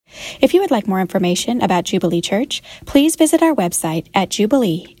If you would like more information about Jubilee Church, please visit our website at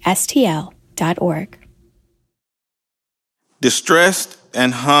jubileestl.org. Distressed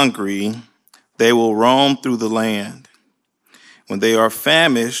and hungry, they will roam through the land. When they are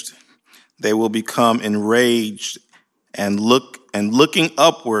famished, they will become enraged and looking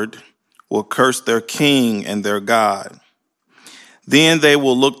upward will curse their king and their God. Then they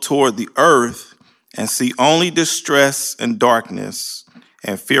will look toward the earth and see only distress and darkness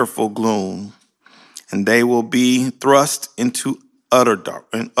and fearful gloom, and they will be thrust into utter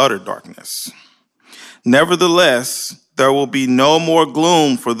darkness. Nevertheless, there will be no more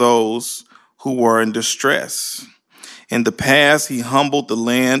gloom for those who were in distress. In the past, he humbled the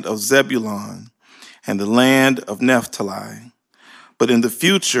land of Zebulun and the land of Naphtali. But in the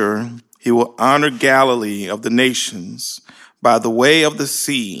future, he will honor Galilee of the nations by the way of the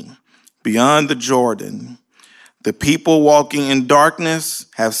sea, beyond the Jordan. The people walking in darkness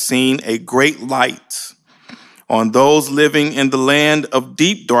have seen a great light. On those living in the land of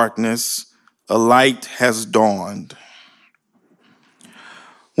deep darkness, a light has dawned.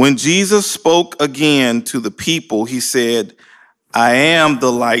 When Jesus spoke again to the people, he said, I am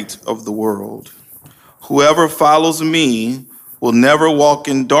the light of the world. Whoever follows me will never walk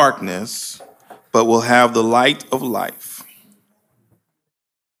in darkness, but will have the light of life.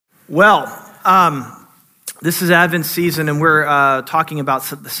 Well, this is Advent season, and we're talking about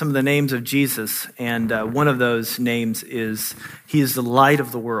some of the names of Jesus. And one of those names is, he is the light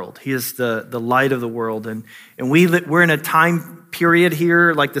of the world. He is the light of the world. And we're in a time period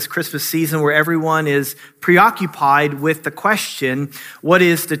here, like this Christmas season, where everyone is preoccupied with the question, what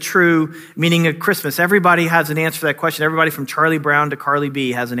is the true meaning of Christmas? Everybody has an answer to that question. Everybody from Charlie Brown to Carly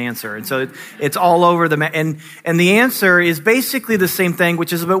B has an answer. And so it's all over and the answer is basically the same thing,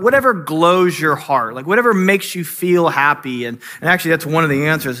 which is about whatever glows your heart, like whatever makes you feel happy. And actually that's one of the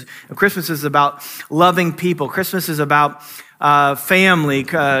answers. Christmas is about loving people. Christmas is about family.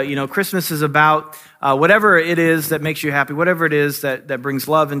 Christmas is about whatever it is that makes you happy, whatever it is that brings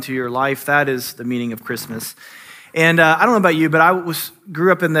love into your life, that is the meaning of Christmas. And I don't know about you, but I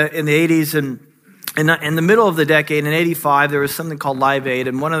grew up in the 80s, and in the middle of the decade, in 85, there was something called Live Aid,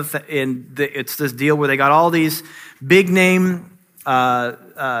 and it's this deal where they got all these big name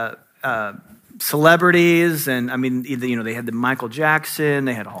celebrities, and I mean, they had the Michael Jackson,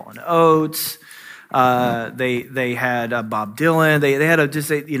 they had Hall & Oates. They had Bob Dylan. They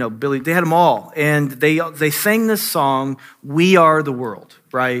had Billy. They had them all, and they sang this song, "We Are the World,"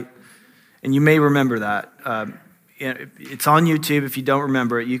 right? And you may remember that. It's on YouTube. If you don't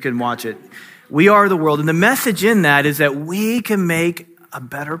remember it, you can watch it. We are the world, and the message in that is that we can make a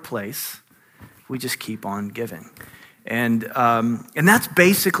better place if we just keep on giving, and that's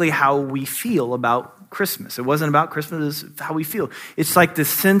basically how we feel about Christmas. It wasn't about Christmas; it's how we feel. It's like this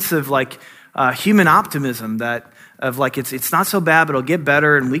sense of human optimism it's not so bad, but it'll get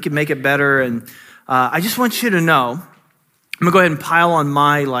better and we can make it better. And I just want you to know, I'm gonna go ahead and pile on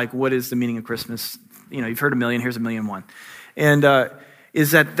my, what is the meaning of Christmas? You've heard a million, here's 1,000,001. And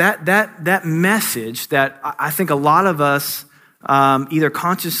is that message that I think a lot of us either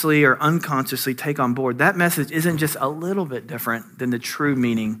consciously or unconsciously take on board, that message isn't just a little bit different than the true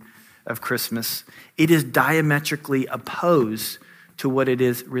meaning of Christmas. It is diametrically opposed to what it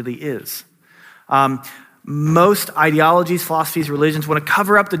really is. Most ideologies, philosophies, religions want to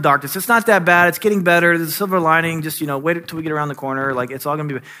cover up the darkness. It's not that bad. It's getting better. There's a silver lining. Just, wait until we get around the corner. It's all going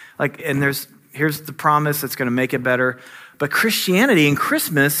to be and here's the promise that's going to make it better. But Christianity and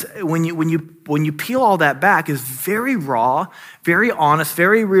Christmas, when you peel all that back, is very raw, very honest,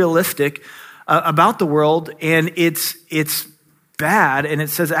 very realistic about the world. And it's bad. And it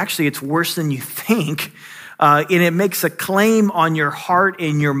says, actually, it's worse than you think. And it makes a claim on your heart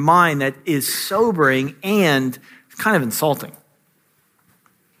and your mind that is sobering and kind of insulting.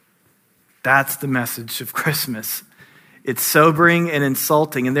 That's the message of Christmas. It's sobering and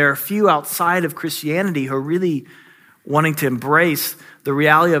insulting. And there are a few outside of Christianity who are really wanting to embrace the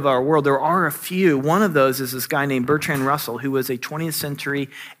reality of our world. There are a few. One of those is this guy named Bertrand Russell, who was a 20th century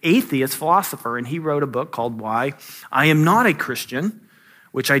atheist philosopher. And he wrote a book called Why I Am Not a Christian,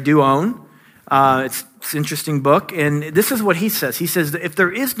 which I do own. It's an interesting book, and this is what he says. He says that if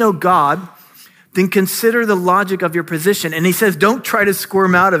there is no God, then consider the logic of your position. And he says, don't try to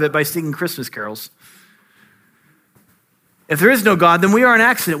squirm out of it by singing Christmas carols. If there is no God, then we are an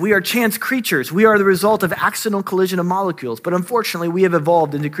accident. We are chance creatures. We are the result of accidental collision of molecules. But unfortunately, we have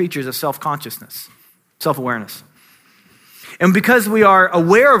evolved into creatures of self-consciousness, self-awareness. And because we are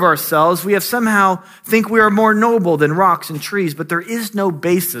aware of ourselves, we have somehow think we are more noble than rocks and trees, but there is no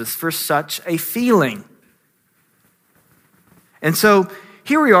basis for such a feeling. And so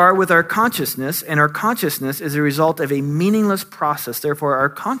here we are with our consciousness, and our consciousness is a result of a meaningless process. Therefore, our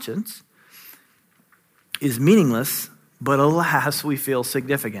conscience is meaningless, but alas, we feel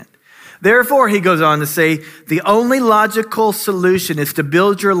significant. Therefore, he goes on to say, the only logical solution is to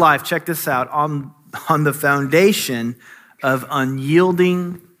build your life, check this out, on the foundation of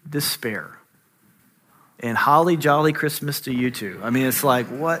unyielding despair. And holly jolly Christmas to you too. I mean, it's like,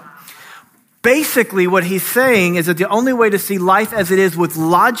 what? Basically, what he's saying is that the only way to see life as it is with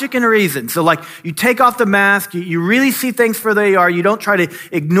logic and reason. So like you take off the mask, you really see things for they are. You don't try to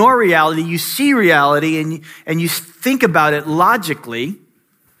ignore reality. You see reality and you think about it logically.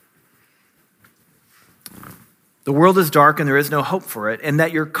 The world is dark and there is no hope for it. And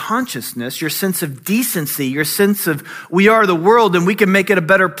that your consciousness, your sense of decency, your sense of we are the world and we can make it a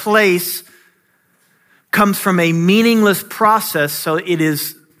better place comes from a meaningless process. So it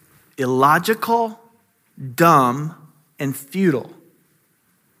is illogical, dumb, and futile.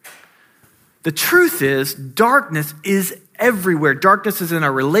 The truth is, darkness is everywhere. Darkness is in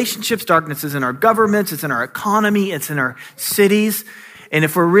our relationships. Darkness is in our governments. It's in our economy. It's in our cities. And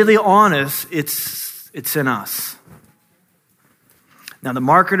if we're really honest, it's in us. Now, the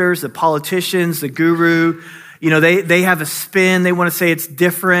marketers, the politicians, the guru, they have a spin. They want to say it's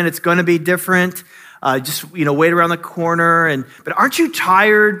different. It's going to be different. Wait around the corner. But aren't you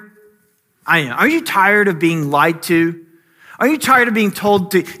tired? Are you tired of being lied to? Are you tired of being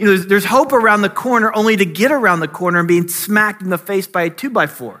told there's hope around the corner only to get around the corner and being smacked in the face by a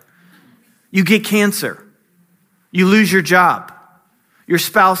 2x4? You get cancer. You lose your job. Your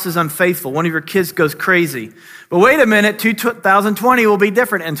spouse is unfaithful. One of your kids goes crazy. But wait a minute, 2020 will be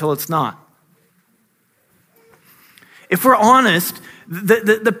different until it's not. If we're honest,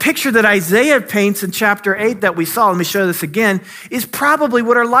 the picture that Isaiah paints in chapter 8 that we saw, let me show this again, is probably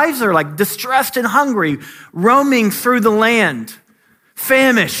what our lives are like. Distressed and hungry, roaming through the land,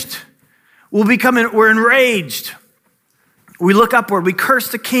 famished. We're enraged. We look upward, we curse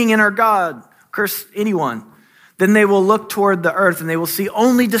the king and our God, curse anyone. Then they will look toward the earth and they will see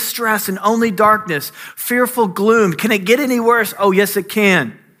only distress and only darkness, fearful gloom. Can it get any worse? Oh, yes, it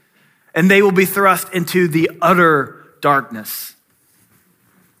can. And they will be thrust into the utter darkness.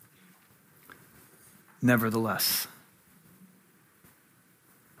 Nevertheless,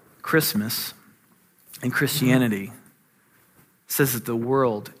 Christmas and Christianity says that the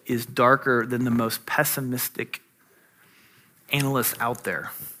world is darker than the most pessimistic analysts out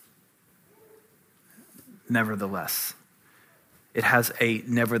there. Nevertheless, it has a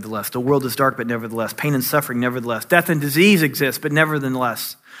nevertheless. The world is dark, but nevertheless. Pain and suffering, nevertheless. Death and disease exist, but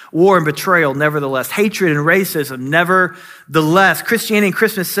nevertheless. War and betrayal, nevertheless. Hatred and racism, nevertheless. Christianity and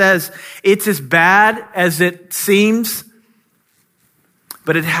Christmas says it's as bad as it seems,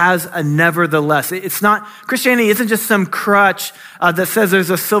 but it has a nevertheless. Christianity isn't just some crutch that says there's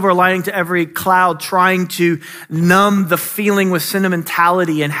a silver lining to every cloud trying to numb the feeling with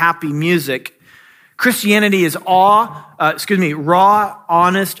sentimentality and happy music. Christianity is raw,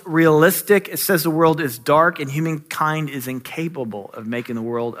 honest, realistic. It says the world is dark and humankind is incapable of making the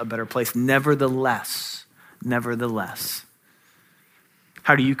world a better place. Nevertheless,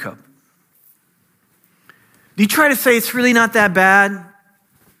 how do you cope? Do you try to say it's really not that bad?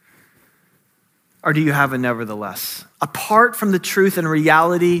 Or do you have a nevertheless? Apart from the truth and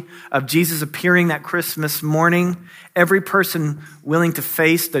reality of Jesus appearing that Christmas morning, every person willing to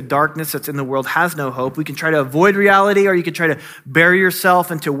face the darkness that's in the world has no hope. We can try to avoid reality, or you can try to bury yourself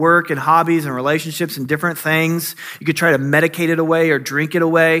into work and hobbies and relationships and different things. You could try to medicate it away or drink it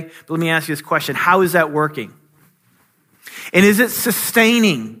away. But let me ask you this question. How is that working? And is it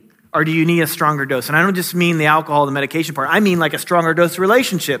sustaining, or do you need a stronger dose? And I don't just mean the alcohol, the medication part. I mean like a stronger dose of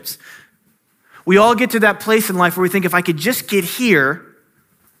relationships. We all get to that place in life where we think if I could just get here,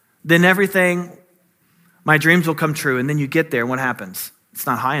 then everything, my dreams will come true. And then you get there, and what happens? It's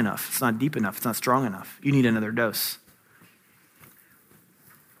not high enough. It's not deep enough. It's not strong enough. You need another dose.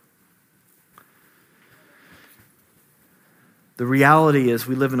 The reality is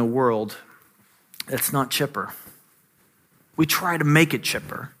we live in a world that's not chipper. We try to make it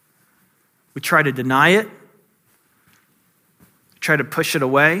chipper. We try to deny it. Try to push it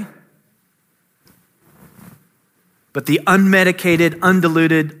away. But the unmedicated,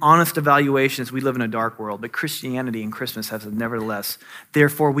 undiluted, honest evaluation is we live in a dark world. But Christianity and Christmas has a nevertheless.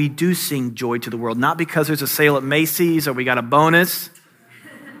 Therefore, we do sing joy to the world. Not because there's a sale at Macy's or we got a bonus.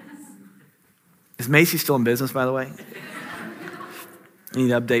 Is Macy's still in business, by the way? I need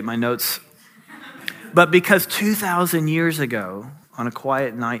to update my notes. But because 2,000 years ago, on a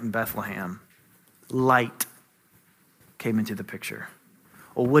quiet night in Bethlehem, light came into the picture.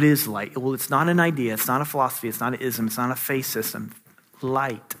 Well, what is light? Well, it's not an idea. It's not a philosophy. It's not an ism. It's not a faith system.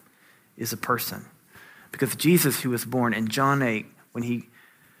 light is a person. Because Jesus, who was born in John 8, when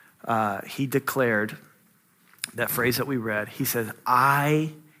he declared that phrase that we read, he said,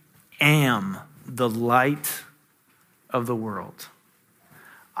 I am the light of the world.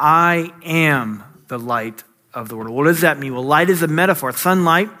 I am the light of the world. What does that mean? Well, light is a metaphor.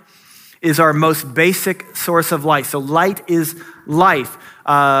 Sunlight is our most basic source of light. So light is life.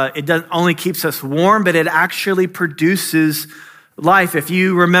 It doesn't only keeps us warm, but it actually produces life. If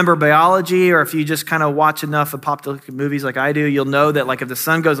you remember biology, or if you just kind of watch enough apocalyptic movies like I do, you'll know that like if the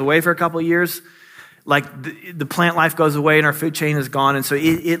sun goes away for a couple of years, like the plant life goes away and our food chain is gone. And so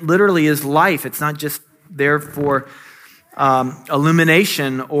it literally is life. It's not just there for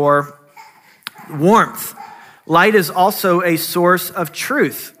illumination or warmth. Light is also a source of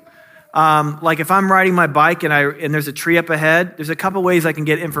truth. Like if I'm riding my bike and there's a tree up ahead, there's a couple ways I can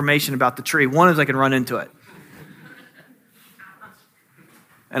get information about the tree. One is I can run into it.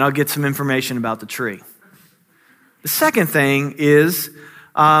 And I'll get some information about the tree. The second thing is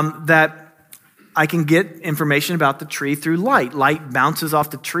that I can get information about the tree through light. Light bounces off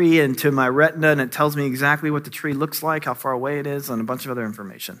the tree into my retina, and it tells me exactly what the tree looks like, how far away it is, and a bunch of other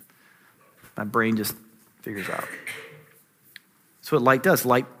information. My brain just figures out. That's what light does.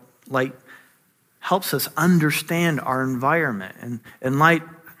 Light helps us understand our environment. And light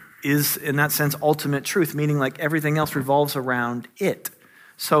is, in that sense, ultimate truth, meaning like everything else revolves around it.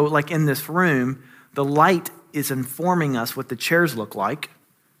 So like in this room, the light is informing us what the chairs look like.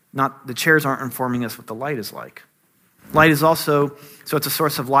 Not the chairs aren't informing us what the light is like. Light is also, so it's a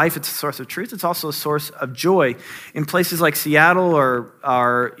source of life, it's a source of truth, it's also a source of joy. In places like Seattle or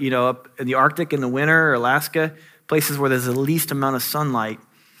up in the Arctic in the winter, or Alaska, places where there's the least amount of sunlight,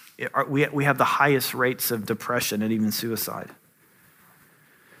 we have the highest rates of depression and even suicide.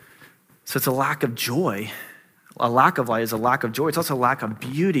 So it's a lack of joy. A lack of light is a lack of joy. It's also a lack of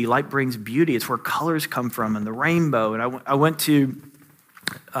beauty. Light brings beauty. It's where colors come from and the rainbow. And I went to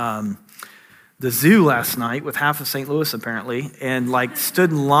the zoo last night with half of St. Louis apparently, and like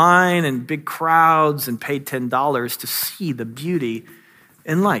stood in line and big crowds and paid $10 to see the beauty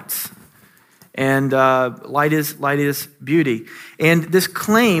in lights. And light is beauty. And this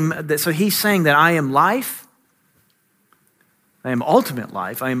claim that, so he's saying that I am life, I am ultimate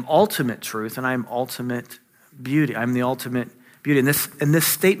life, I am ultimate truth, and I am ultimate beauty. I'm the ultimate beauty. And this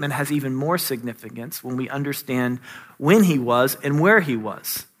statement has even more significance when we understand when he was and where he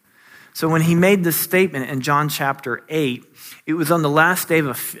was. So when he made this statement in John chapter 8, it was on the last day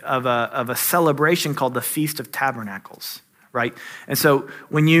of a celebration called the Feast of Tabernacles, right? And so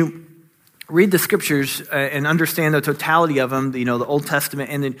when you read the scriptures and understand the totality of them, the Old Testament,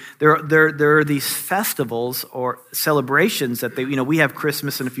 and then there are these festivals or celebrations that we have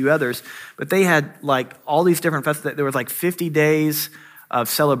Christmas and a few others, but they had like all these different festivals. There was like 50 days of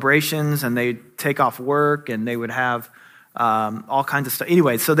celebrations, and they'd take off work, and they would have all kinds of stuff.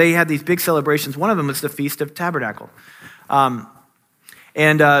 Anyway, so they had these big celebrations. One of them was the Feast of Tabernacle.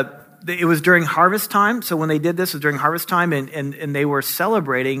 It was during harvest time. So when they did this, it was during harvest time, and they were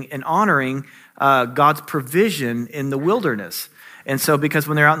celebrating and honoring God's provision in the wilderness. And so because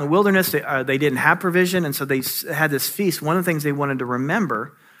when they're out in the wilderness, they didn't have provision, and so they had this feast. One of the things they wanted to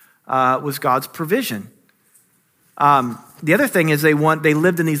remember was God's provision. The other thing is they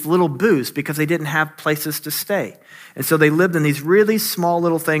lived in these little booths because they didn't have places to stay. And so they lived in these really small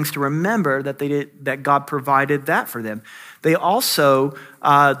little things to remember that God provided that for them. They would also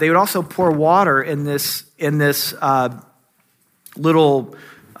pour water in this little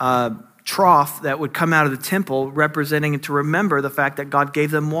trough that would come out of the temple, representing to remember the fact that God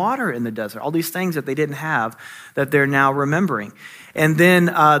gave them water in the desert. All these things that they didn't have that they're now remembering. And then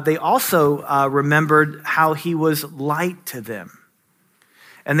they also remembered how he was light to them.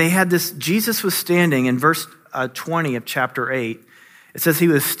 And they had this, Jesus was standing in verse 20 of chapter 8. It says he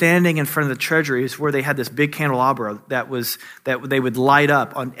was standing in front of the treasuries where they had this big candelabra that they would light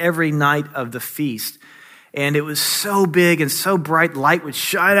up on every night of the feast. And it was so big and so bright, light would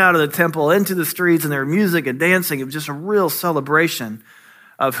shine out of the temple into the streets, and there was music and dancing. It was just a real celebration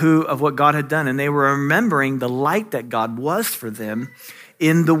of what God had done. And they were remembering the light that God was for them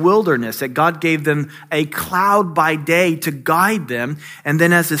in the wilderness, that God gave them a cloud by day to guide them. And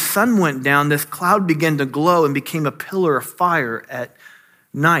then as the sun went down, this cloud began to glow and became a pillar of fire at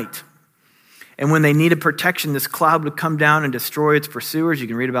night. And when they needed protection, this cloud would come down and destroy its pursuers. You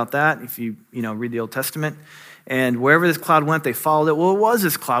can read about that if you read the Old Testament. And wherever this cloud went, they followed it. Well, what was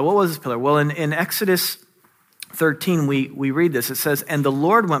this cloud? What was this pillar? Well, in Exodus 13, we read this. It says, and the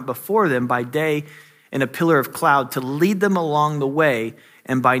Lord went before them by day in a pillar of cloud to lead them along the way,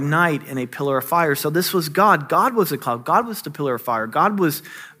 and by night in a pillar of fire. So this was God. God was the cloud. God was the pillar of fire. God was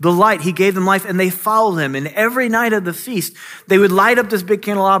the light. He gave them life, and they followed him. And every night of the feast, they would light up this big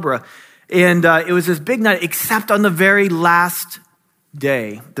candelabra. And it was this big night, except on the very last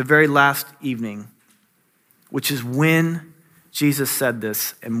day, the very last evening, which is when Jesus said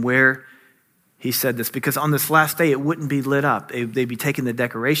this and where he said this. Because on this last day, it wouldn't be lit up. They'd be taking the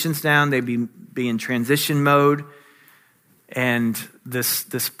decorations down. They'd be in transition mode. And this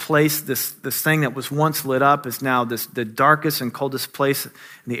place, this thing that was once lit up is now the darkest and coldest place in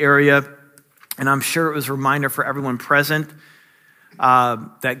the area. And I'm sure it was a reminder for everyone present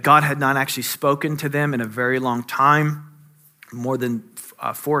that God had not actually spoken to them in a very long time, more than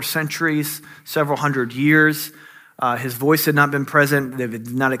 4 centuries, several hundred years. His voice had not been present. They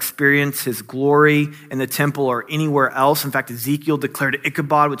did not experience his glory in the temple or anywhere else. In fact, Ezekiel declared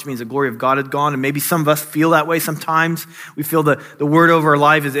Ichabod, which means the glory of God had gone. And maybe some of us feel that way sometimes. We feel the word over our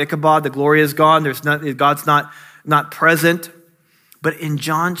life is Ichabod. The glory is gone. God's not present. But in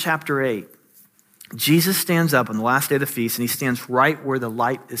John chapter 8, Jesus stands up on the last day of the feast, and he stands right where the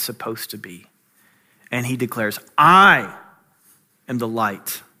light is supposed to be. And he declares, I am the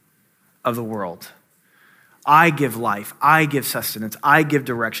light of the world. I give life. I give sustenance. I give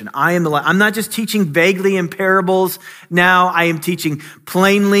direction. I am the light. I'm not just teaching vaguely in parables. Now I am teaching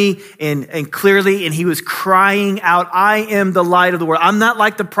plainly and clearly. And he was crying out, I am the light of the world. I'm not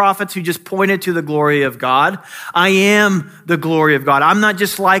like the prophets who just pointed to the glory of God. I am the glory of God. I'm not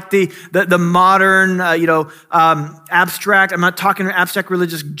just like the modern, abstract. I'm not talking abstract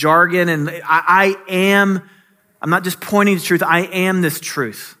religious jargon. And I'm not just pointing to truth. I am this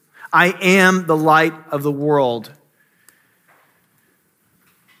truth. I am the light of the world.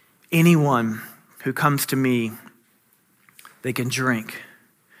 Anyone who comes to me, they can drink,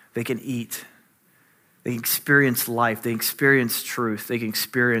 they can eat, they can experience life, they can experience truth, they can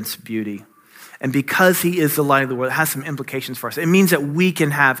experience beauty. And because he is the light of the world, it has some implications for us. It means that we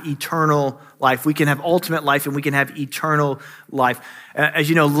can have eternal life. We can have ultimate life, and we can have eternal life. As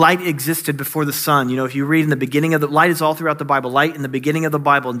you know, light existed before the sun. You know, if you read in the beginning of light is all throughout the Bible. Light in the beginning of the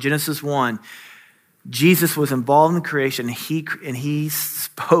Bible, in Genesis 1, Jesus was involved in creation, and he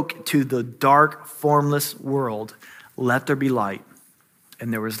spoke to the dark, formless world, let there be light,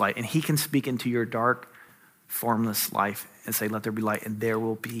 and there was light. And he can speak into your dark, formless life and say, let there be light, and there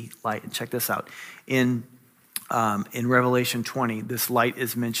will be light. And check this out. In Revelation 20, this light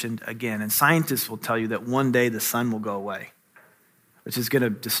is mentioned again. And scientists will tell you that one day the sun will go away, which is going to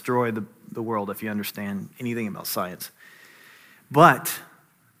destroy the world if you understand anything about science. But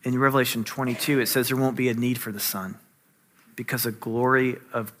in Revelation 22, it says there won't be a need for the sun because the glory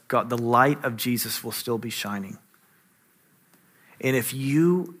of God, the light of Jesus will still be shining. And if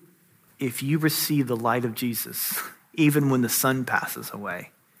you receive the light of Jesus, even when the sun passes away,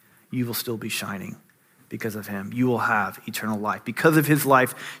 you will still be shining because of him. You will have eternal life. Because of his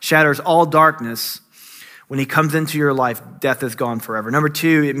life shatters all darkness. When he comes into your life, death is gone forever. Number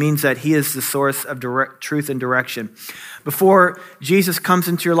 2, it means that he is the source of direct truth and direction. Before Jesus comes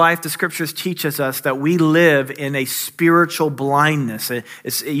into your life, the scriptures teaches us that we live in a spiritual blindness. It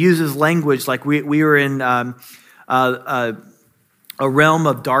uses language like we were in a realm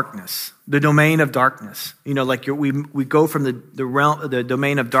of darkness, the domain of darkness. You know, like we go from the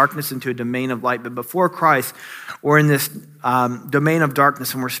domain of darkness into a domain of light. But before Christ, we're in this domain of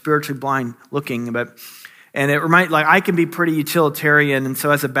darkness, and we're spiritually blind looking. And it reminds, like, I can be pretty utilitarian, and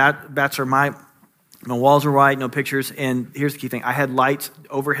so as a bachelor, my walls were white, no pictures. And here's the key thing: I had lights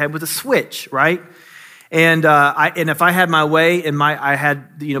overhead with a switch, right? And if I had my way, I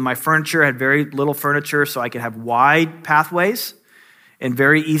had my furniture had very little furniture, so I could have wide pathways and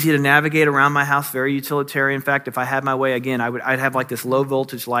very easy to navigate around my house, very utilitarian. In fact, if I had my way, again, I'd have like this low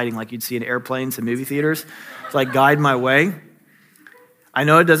voltage lighting like you'd see in airplanes and movie theaters to like guide my way. I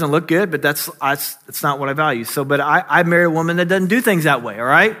know it doesn't look good, but that's not what I value. But I marry a woman that doesn't do things that way, all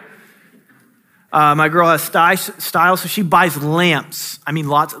right? My girl has style, so she buys lamps. I mean,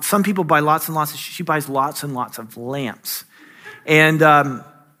 lots. Some people buy lots and lots. She buys lots and lots of lamps. And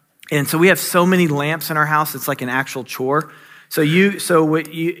so we have so many lamps in our house, it's like an actual chore. So you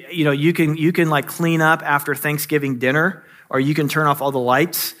can like clean up after Thanksgiving dinner, or you can turn off all the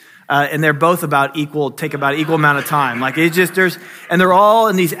lights, and they're both take about equal amount of time. Like and they're all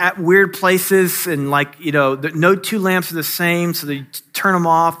in these weird places, and like no 2 lamps are the same, so they turn them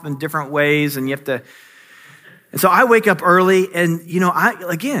off in different ways, and you have to. And so I wake up early, and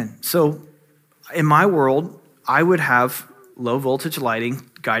so in my world, I would have low voltage lighting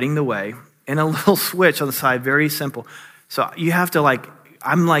guiding the way, and a little switch on the side, very simple. So you have to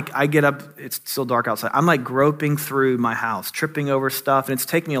I get up, it's still dark outside. I'm like groping through my house, tripping over stuff. And it's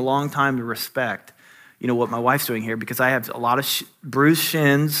taken me a long time to respect, what my wife's doing here, because I have a lot of bruised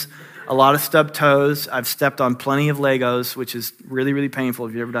shins, a lot of stubbed toes. I've stepped on plenty of Legos, which is really, really painful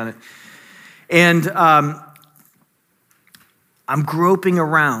if you've ever done it. And I'm groping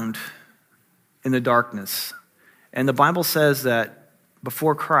around in the darkness. And the Bible says that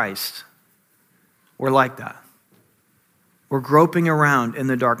before Christ, we're like that. We're groping around in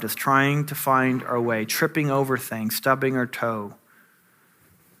the darkness, trying to find our way, tripping over things, stubbing our toe,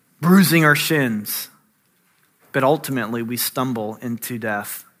 bruising our shins. But ultimately, we stumble into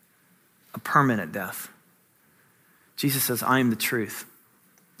death, a permanent death. Jesus says, I am the truth.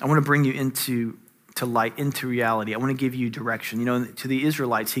 I want to bring you into light, into reality. I want to give you direction. To the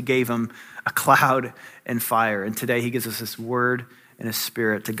Israelites, he gave them a cloud and fire. And today, he gives us this word and his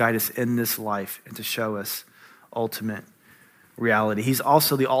spirit to guide us in this life and to show us ultimate reality. He's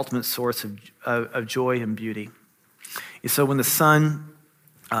also the ultimate source of joy and beauty. And so when the sun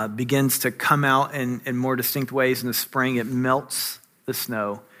begins to come out in more distinct ways in the spring, it melts the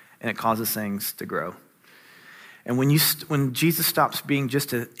snow and it causes things to grow. And when Jesus stops being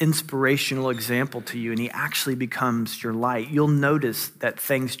just an inspirational example to you and he actually becomes your light, you'll notice that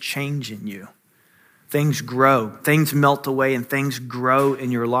things change in you. Things grow, things melt away, and things grow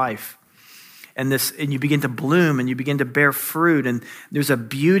in your life. And you begin to bloom and you begin to bear fruit. And there's a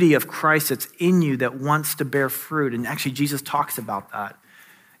beauty of Christ that's in you that wants to bear fruit. And actually, Jesus talks about that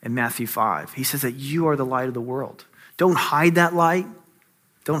in Matthew 5. He says that you are the light of the world. Don't hide that light.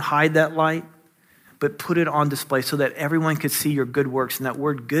 Don't hide that light, but put it on display so that everyone could see your good works. And that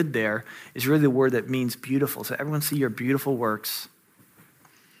word good there is really the word that means beautiful. So everyone see your beautiful works.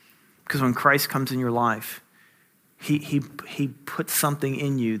 Because when Christ comes in your life, He puts something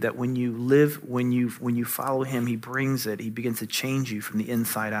in you that when you live, when you follow him, he brings it. He begins to change you from the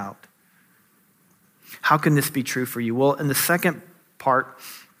inside out. How can this be true for you? Well, in the second part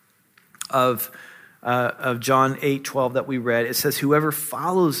of John 8:12 that we read, it says, whoever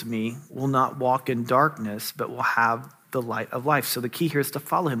follows me will not walk in darkness, but will have the light of life. So the key here is to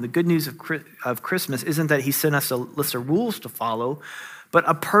follow him. The good news of Christmas isn't that he sent us a list of rules to follow, but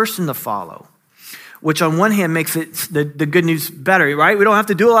a person to follow. Which on one hand makes it the good news better, right? We don't have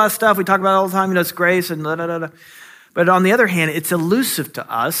to do a lot of stuff. We talk about it all the time, it's grace and da-da-da-da. But on the other hand, it's elusive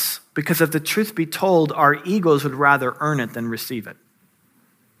to us because if the truth be told, our egos would rather earn it than receive it.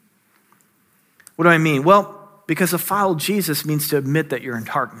 What do I mean? Well, because to follow Jesus means to admit that you're in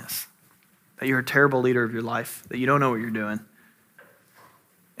darkness, that you're a terrible leader of your life, that you don't know what you're doing,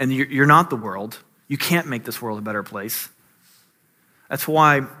 and you're not the world. You can't make this world a better place. That's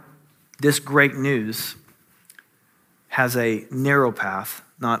why this great news has a narrow path,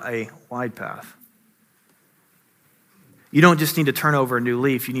 not a wide path. You don't just need to turn over a new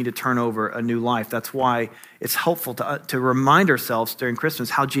leaf, you need to turn over a new life. That's why it's helpful to remind ourselves during Christmas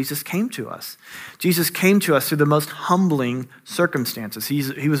how Jesus came to us. Jesus came to us through the most humbling circumstances.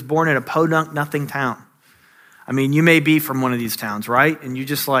 He was born in a podunk nothing town. I mean, you may be from one of these towns, right? And you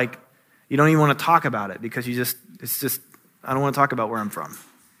just you don't even want to talk about it because I don't want to talk about where I'm from.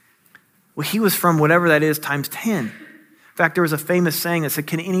 Well, he was from whatever that is times 10. In fact, there was a famous saying that said,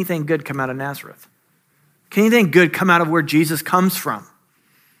 can anything good come out of Nazareth? Can anything good come out of where Jesus comes from?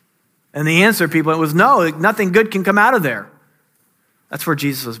 And the answer, people, it was no, nothing good can come out of there. That's where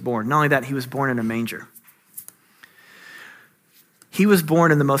Jesus was born. Not only that, he was born in a manger. He was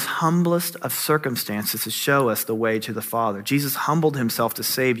born in the most humblest of circumstances to show us the way to the Father. Jesus humbled himself to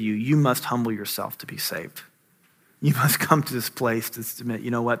save you. You must humble yourself to be saved. You must come to this place to submit.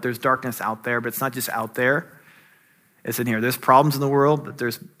 You know what? There's darkness out there, but it's not just out there. It's in here. There's problems in the world, but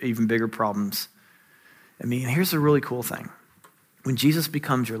there's even bigger problems. I mean, here's the really cool thing. When Jesus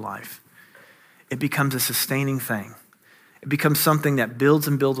becomes your life, it becomes a sustaining thing. It becomes something that builds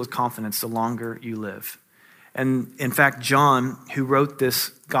and builds with confidence the longer you live. And in fact, John, who wrote this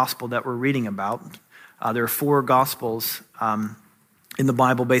gospel that we're reading about, there are 4 gospels in the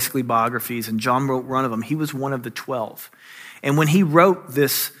Bible, basically biographies, and John wrote one of them. He was one of the 12. And when he wrote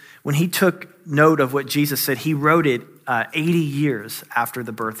this, when he took note of what Jesus said, he wrote it 80 years after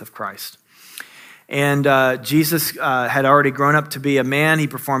the birth of Christ. And Jesus had already grown up to be a man. He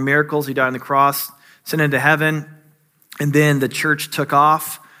performed miracles. He died on the cross, sent into heaven. And then the church took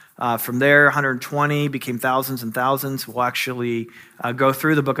off. From there, 120 became thousands and thousands. We'll actually go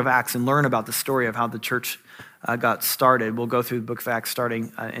through the book of Acts and learn about the story of how the church got started. We'll go through the book of Acts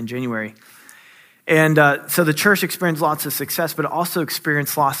starting in January. And so the church experienced lots of success, but also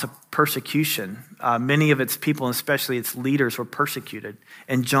experienced lots of persecution. Many of its people, and especially its leaders, were persecuted.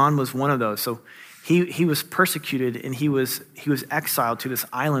 And John was one of those. So he was persecuted and he was exiled to this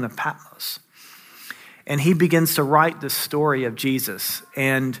island of Patmos. And he begins to write the story of Jesus.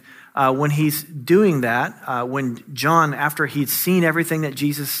 And when he's doing that, when John, after he'd seen everything that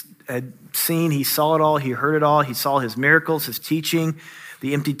Jesus had seen, he saw it all, he heard it all, he saw his miracles, his teaching,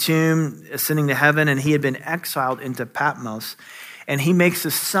 the empty tomb, ascending to heaven, and he had been exiled into Patmos. And he makes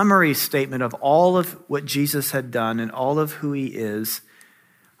a summary statement of all of what Jesus had done and all of who he is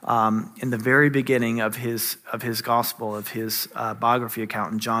in the very beginning of his gospel, of his biography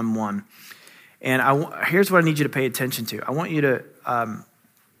account in John 1. And here's what I need you to pay attention to. I want you to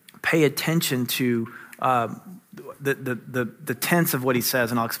pay attention to the tense of what he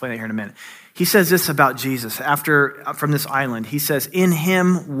says, and I'll explain it here in a minute. He says this about Jesus from this island. He says, "In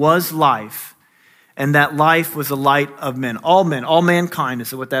him was life, and that life was the light of men." All mankind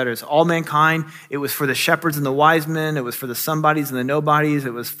is what that is. All mankind. It was for the shepherds and the wise men. It was for the somebodies and the nobodies.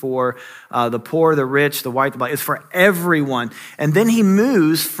 It was for the poor, the rich, the white, the black. It's for everyone. And then he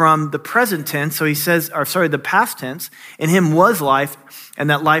moves from the present tense. So he says, the past tense. "In him was life, and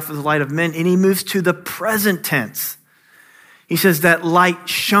that life was the light of men." And he moves to the present tense. He says that light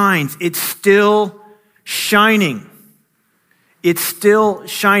shines. It's still shining. It's still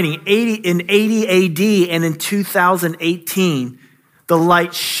shining. In 80 AD and in 2018, the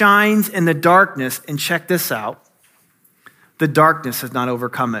light shines in the darkness. And check this out. The darkness has not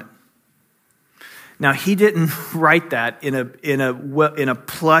overcome it. Now, he didn't write that in a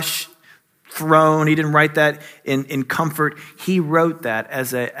plush throne. He didn't write that in comfort. He wrote that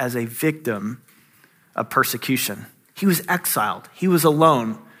as a victim of persecution. He was exiled. He was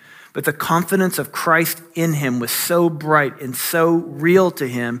alone. But the confidence of Christ in him was so bright and so real to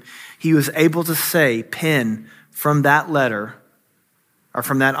him, he was able to pen from that letter, or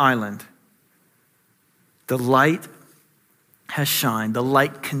from that island, "The light has shined. The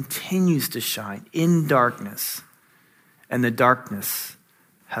light continues to shine in darkness, and the darkness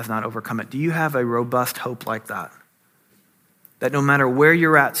has not overcome it." Do you have a robust hope like that? That no matter where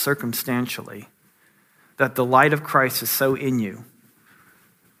you're at circumstantially, that the light of Christ is so in you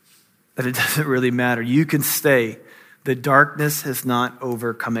that it doesn't really matter. You can stay. The darkness has not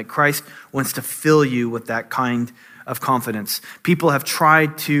overcome it. Christ wants to fill you with that kind of confidence. People have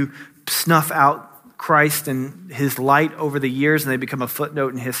tried to snuff out Christ and his light over the years, and they become a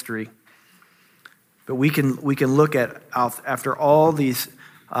footnote in history. But we can look at, after all these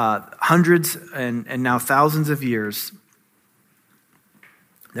hundreds and now thousands of years,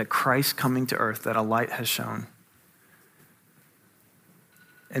 that Christ coming to earth, that a light has shone.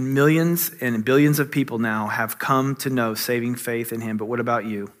 And millions and billions of people now have come to know saving faith in him. But what about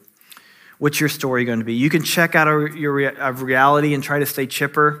you? What's your story going to be? You can check out your reality and try to stay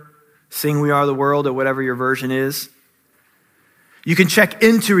chipper, sing "We Are the World" or whatever your version is. You can check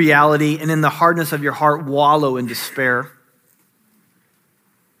into reality and in the hardness of your heart wallow in despair.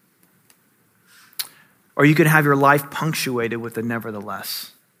 Or you can have your life punctuated with the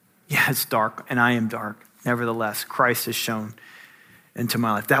nevertheless. Yeah, it's dark and I am dark. Nevertheless, Christ has shone into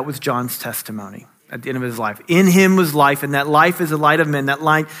my life. That was John's testimony at the end of his life. In him was life, and that life is the light of men. That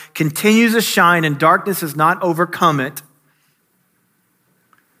light continues to shine, and darkness has not overcome it.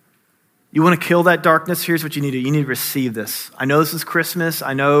 You want to kill that darkness? Here's what you need to do. You need to receive this. I know this is Christmas.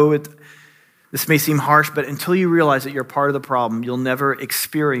 I know this may seem harsh, but until you realize that you're part of the problem, you'll never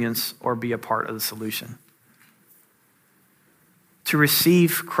experience or be a part of the solution. To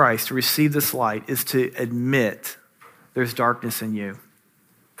receive Christ, to receive this light, is to admit there's darkness in you.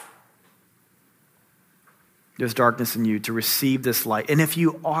 There's darkness in you, to receive this light. And if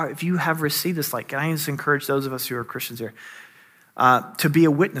you have received this light, can I just encourage those of us who are Christians here to be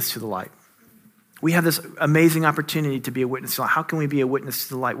a witness to the light? We have this amazing opportunity to be a witness to the light. How can we be a witness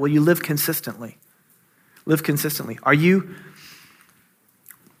to the light? Well, you live consistently. Live consistently. Are you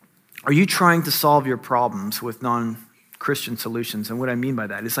trying to solve your problems with non-Christian solutions? And what I mean by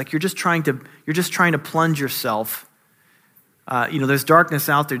that is like you're just trying to plunge yourself. There's darkness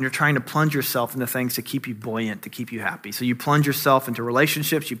out there, and you're trying to plunge yourself into things to keep you buoyant, to keep you happy. So you plunge yourself into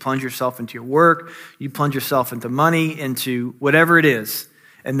relationships, you plunge yourself into your work, you plunge yourself into money, into whatever it is,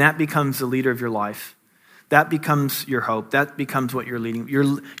 and that becomes the leader of your life. That becomes your hope. That becomes what you're leading.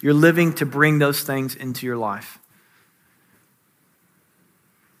 You're living to bring those things into your life.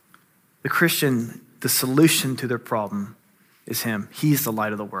 The Christian, the solution to their problem is him. He's the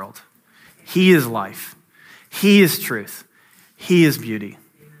light of the world. He is life. He is truth. He is beauty.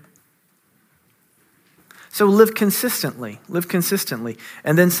 So live consistently. Live consistently.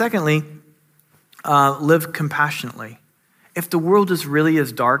 And then secondly, live compassionately. If the world is really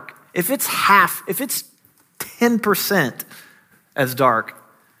as dark, if it's 10% as dark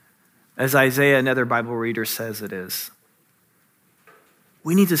as Isaiah, another Bible reader, says it is.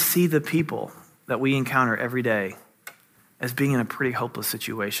 We need to see the people that we encounter every day as being in a pretty hopeless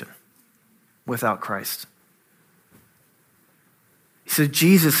situation without Christ. So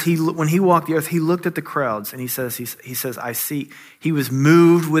Jesus, when he walked the earth, he looked at the crowds and he says, I see. He was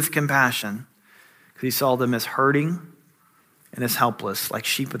moved with compassion because he saw them as hurting and as helpless, like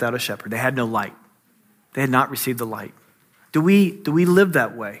sheep without a shepherd. They had no light. They had not received the light. Do we live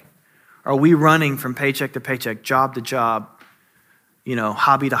that way? Are we running from paycheck to paycheck, job to job,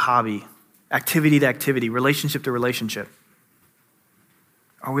 hobby to hobby, activity to activity, relationship to relationship?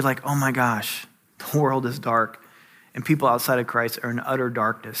 Are we like, oh my gosh, the world is dark and people outside of Christ are in utter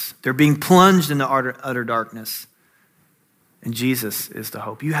darkness. They're being plunged into utter darkness. And Jesus is the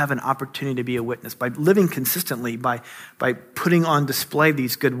hope. You have an opportunity to be a witness by living consistently, by putting on display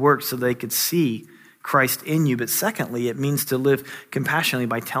these good works so they could see Christ in you. But secondly, it means to live compassionately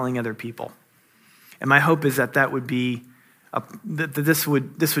by telling other people. And my hope is that would be, that this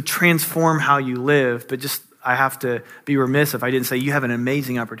would transform how you live. But just, I have to be remiss if I didn't say you have an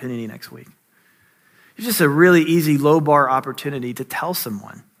amazing opportunity next week. It's just a really easy, low bar opportunity to tell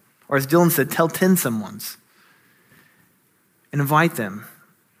someone. Or as Dylan said, tell 10 someones. And invite them.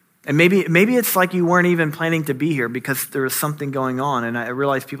 And maybe it's like you weren't even planning to be here because there was something going on. And I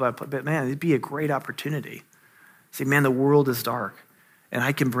realize but man, it'd be a great opportunity. See, man, the world is dark. And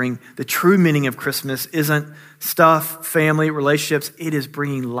I can bring, the true meaning of Christmas isn't stuff, family, relationships. It is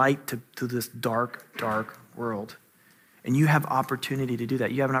bringing light to this dark, dark world. And you have opportunity to do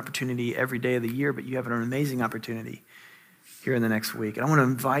that. You have an opportunity every day of the year, but you have an amazing opportunity here in the next week. And I want to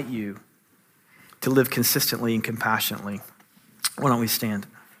invite you to live consistently and compassionately. Why don't we stand?